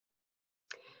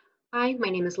Hi, my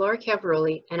name is Laura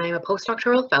Chiavaroli, and I am a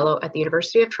postdoctoral fellow at the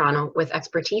University of Toronto with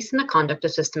expertise in the conduct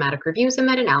of systematic reviews and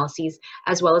meta-analyses,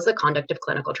 as well as the conduct of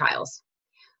clinical trials.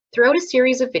 Throughout a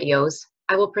series of videos,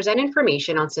 I will present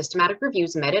information on systematic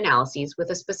reviews and meta-analyses with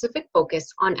a specific focus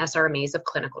on SRMAs of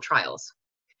clinical trials.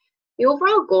 The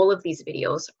overall goal of these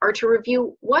videos are to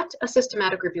review what a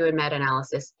systematic review and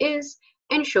meta-analysis is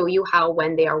and show you how,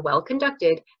 when they are well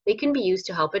conducted, they can be used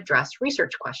to help address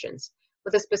research questions,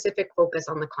 with a specific focus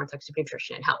on the context of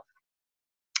nutrition and health.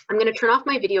 I'm going to turn off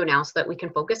my video now so that we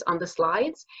can focus on the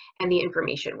slides and the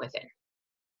information within.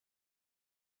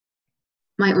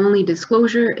 My only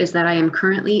disclosure is that I am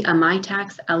currently a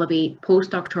MyTax Elevate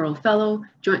postdoctoral fellow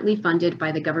jointly funded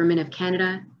by the Government of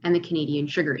Canada and the Canadian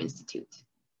Sugar Institute.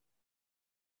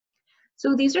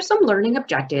 So these are some learning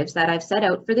objectives that I've set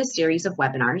out for this series of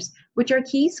webinars, which are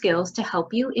key skills to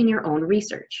help you in your own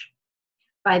research.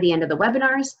 By the end of the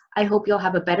webinars, I hope you'll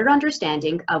have a better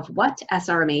understanding of what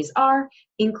SRMAs are,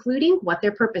 including what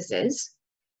their purpose is.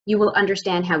 You will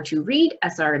understand how to read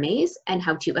SRMAs and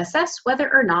how to assess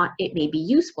whether or not it may be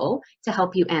useful to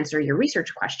help you answer your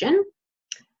research question.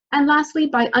 And lastly,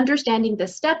 by understanding the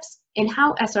steps in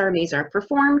how SRMAs are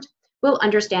performed, we'll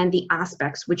understand the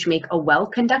aspects which make a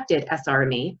well-conducted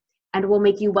SRMA and will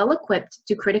make you well-equipped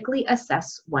to critically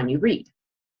assess when you read.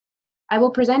 I will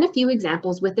present a few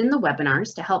examples within the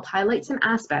webinars to help highlight some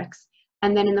aspects,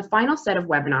 and then in the final set of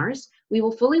webinars, we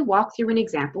will fully walk through an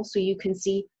example so you can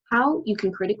see how you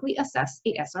can critically assess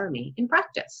a SRMA in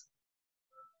practice.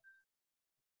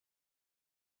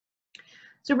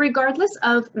 So regardless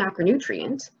of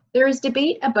macronutrient, there is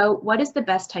debate about what is the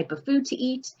best type of food to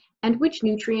eat and which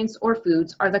nutrients or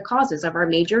foods are the causes of our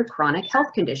major chronic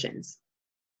health conditions.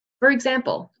 For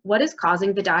example, what is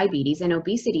causing the diabetes and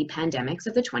obesity pandemics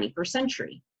of the 21st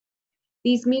century?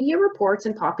 These media reports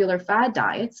and popular fad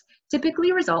diets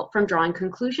typically result from drawing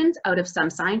conclusions out of some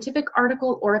scientific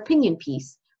article or opinion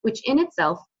piece, which in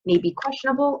itself may be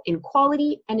questionable in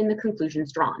quality and in the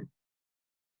conclusions drawn.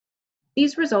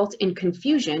 These result in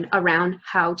confusion around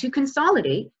how to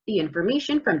consolidate the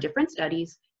information from different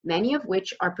studies, many of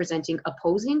which are presenting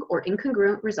opposing or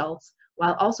incongruent results,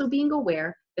 while also being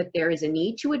aware that there is a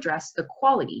need to address the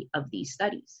quality of these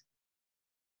studies.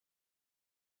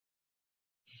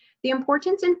 The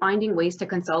importance in finding ways to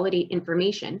consolidate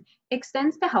information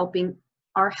extends to helping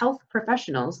our health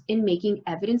professionals in making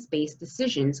evidence-based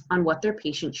decisions on what their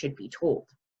patients should be told.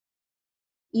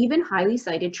 Even highly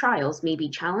cited trials may be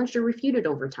challenged or refuted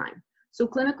over time, so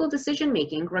clinical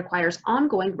decision-making requires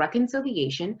ongoing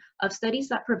reconciliation of studies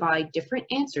that provide different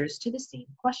answers to the same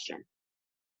question.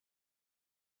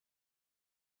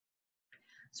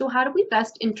 So how do we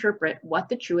best interpret what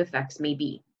the true effects may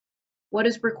be? What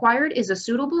is required is a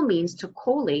suitable means to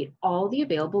collate all the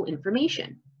available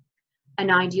information.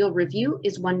 An ideal review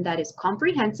is one that is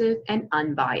comprehensive and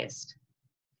unbiased.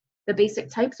 The basic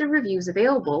types of reviews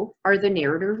available are the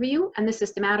narrative review and the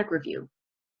systematic review.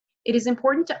 It is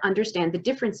important to understand the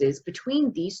differences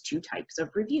between these two types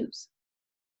of reviews.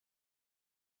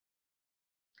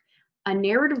 A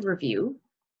narrative review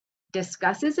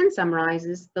discusses and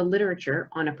summarizes the literature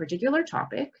on a particular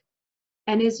topic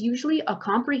and is usually a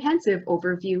comprehensive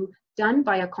overview done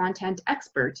by a content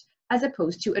expert as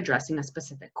opposed to addressing a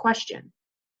specific question.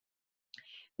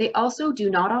 They also do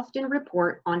not often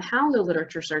report on how the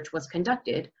literature search was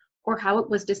conducted or how it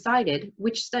was decided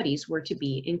which studies were to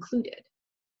be included.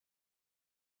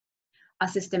 A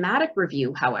systematic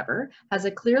review, however, has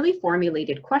a clearly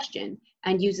formulated question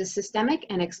and uses systemic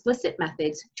and explicit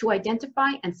methods to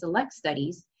identify and select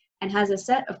studies and has a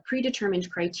set of predetermined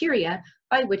criteria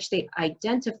by which they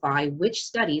identify which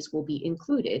studies will be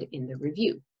included in the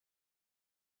review.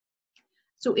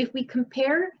 So if we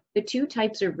compare the two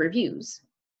types of reviews,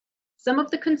 some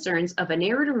of the concerns of a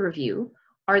narrative review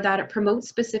are that it promotes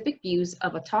specific views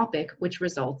of a topic which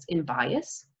results in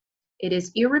bias, it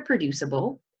is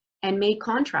irreproducible, and may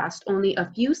contrast only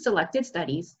a few selected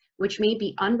studies which may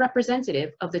be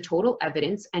unrepresentative of the total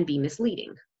evidence and be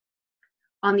misleading.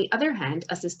 On the other hand,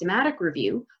 a systematic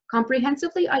review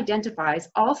comprehensively identifies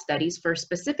all studies for a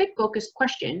specific focused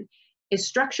question, is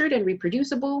structured and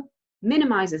reproducible,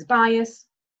 minimizes bias,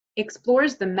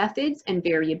 explores the methods and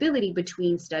variability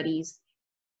between studies,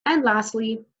 and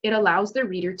lastly, it allows the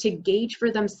reader to gauge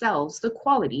for themselves the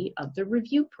quality of the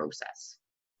review process.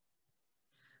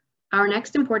 Our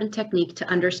next important technique to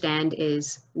understand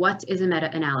is, what is a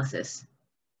meta-analysis?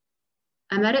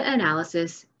 A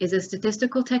meta-analysis is a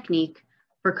statistical technique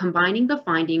for combining the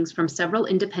findings from several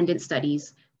independent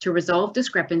studies to resolve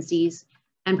discrepancies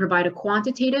and provide a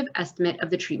quantitative estimate of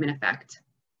the treatment effect.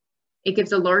 It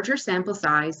gives a larger sample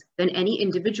size than any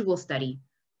individual study,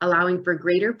 allowing for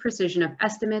greater precision of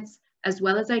estimates as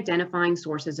well as identifying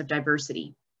sources of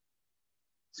diversity.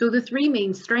 So the three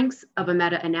main strengths of a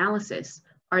meta-analysis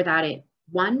are that it,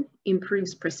 1,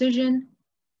 improves precision,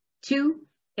 2,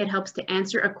 it helps to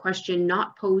answer a question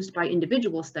not posed by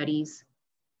individual studies,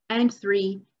 and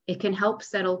 3, it can help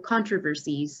settle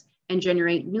controversies and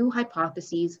generate new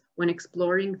hypotheses when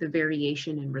exploring the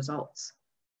variation in results.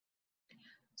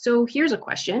 So here's a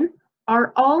question.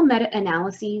 Are all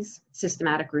meta-analyses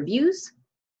systematic reviews?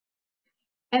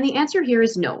 And the answer here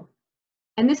is no.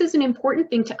 And this is an important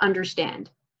thing to understand.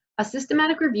 A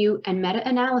systematic review and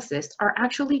meta-analysis are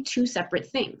actually two separate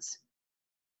things.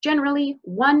 Generally,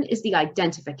 one is the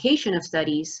identification of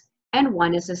studies and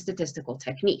one is a statistical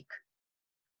technique.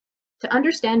 To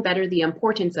understand better the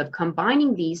importance of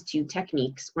combining these two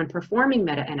techniques when performing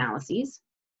meta-analyses,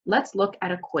 let's look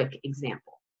at a quick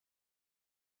example.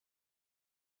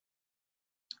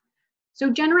 So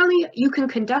generally, you can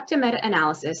conduct a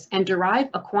meta-analysis and derive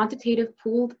a quantitative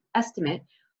pooled estimate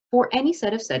for any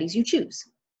set of studies you choose.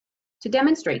 To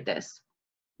demonstrate this,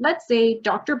 let's say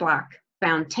Dr. Black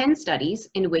found 10 studies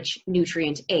in which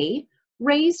nutrient A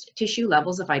raised tissue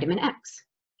levels of vitamin X.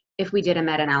 If we did a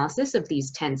meta-analysis of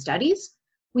these 10 studies,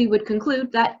 we would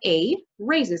conclude that A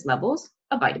raises levels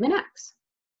of vitamin X.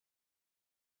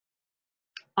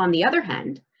 On the other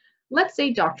hand, let's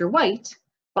say Dr. White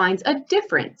finds a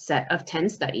different set of 10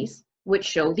 studies which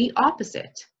show the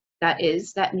opposite. That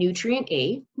is, that nutrient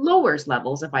A lowers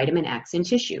levels of vitamin X in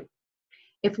tissue.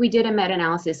 If we did a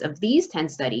meta-analysis of these 10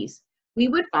 studies, we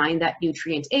would find that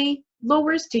nutrient A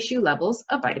lowers tissue levels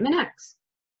of vitamin X.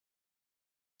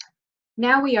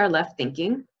 Now we are left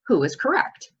thinking, who is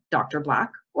correct, Dr.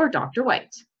 Black or Dr.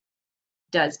 White?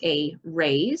 Does A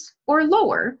raise or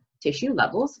lower tissue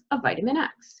levels of vitamin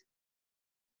X?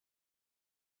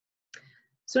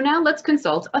 So now let's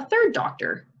consult a third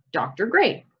doctor, Dr.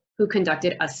 Gray, who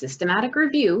conducted a systematic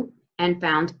review and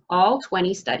found all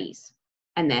 20 studies,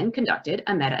 and then conducted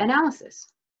a meta-analysis.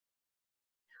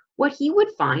 What he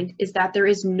would find is that there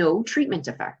is no treatment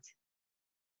effect.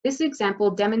 This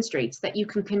example demonstrates that you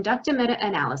can conduct a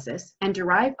meta-analysis and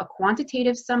derive a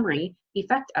quantitative summary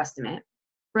effect estimate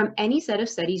from any set of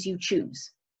studies you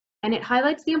choose, and it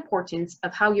highlights the importance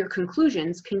of how your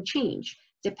conclusions can change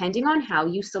depending on how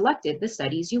you selected the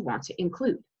studies you want to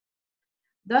include.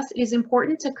 Thus, it is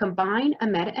important to combine a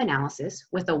meta-analysis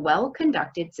with a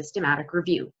well-conducted systematic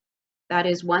review. That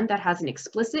is one that has an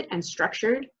explicit and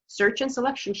structured search and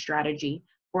selection strategy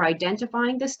for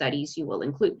identifying the studies you will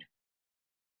include.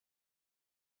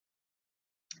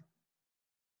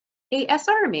 A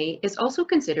SRMA is also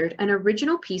considered an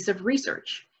original piece of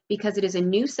research because it is a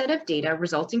new set of data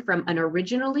resulting from an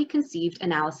originally conceived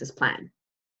analysis plan.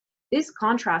 This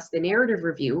contrasts the narrative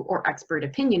review or expert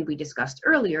opinion we discussed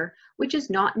earlier, which is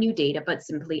not new data but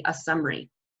simply a summary.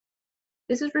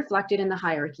 This is reflected in the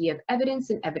hierarchy of evidence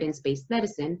and evidence-based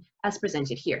medicine as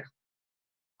presented here.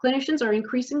 Clinicians are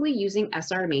increasingly using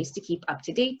SRMAs to keep up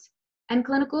to date, and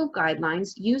clinical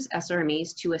guidelines use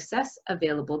SRMAs to assess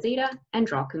available data and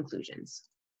draw conclusions.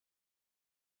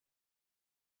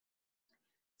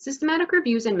 Systematic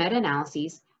reviews and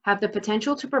meta-analyses have the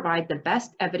potential to provide the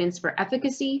best evidence for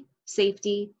efficacy,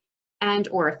 safety,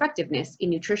 and/or effectiveness in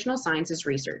nutritional sciences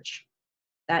research.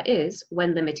 That is,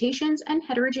 when limitations and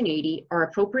heterogeneity are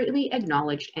appropriately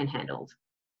acknowledged and handled.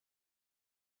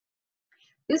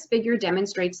 This figure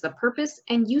demonstrates the purpose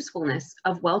and usefulness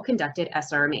of well-conducted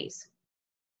SRMAs.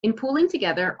 In pooling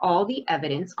together all the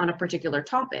evidence on a particular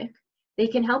topic, they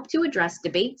can help to address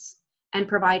debates and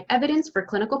provide evidence for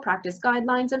clinical practice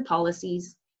guidelines and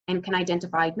policies, and can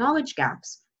identify knowledge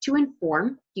gaps to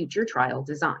inform future trial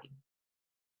design.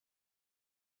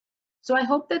 So I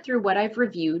hope that through what I've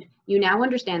reviewed, you now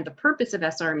understand the purpose of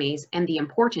SRMAs and the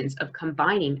importance of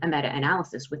combining a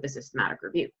meta-analysis with a systematic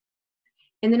review.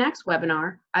 In the next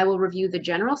webinar, I will review the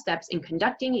general steps in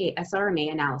conducting a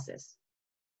SRMA analysis.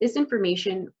 This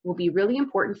information will be really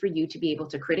important for you to be able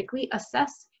to critically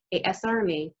assess a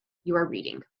SRMA you are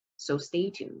reading, so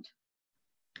stay tuned.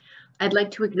 I'd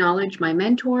like to acknowledge my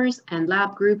mentors and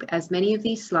lab group, as many of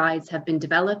these slides have been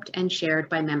developed and shared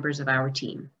by members of our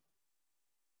team.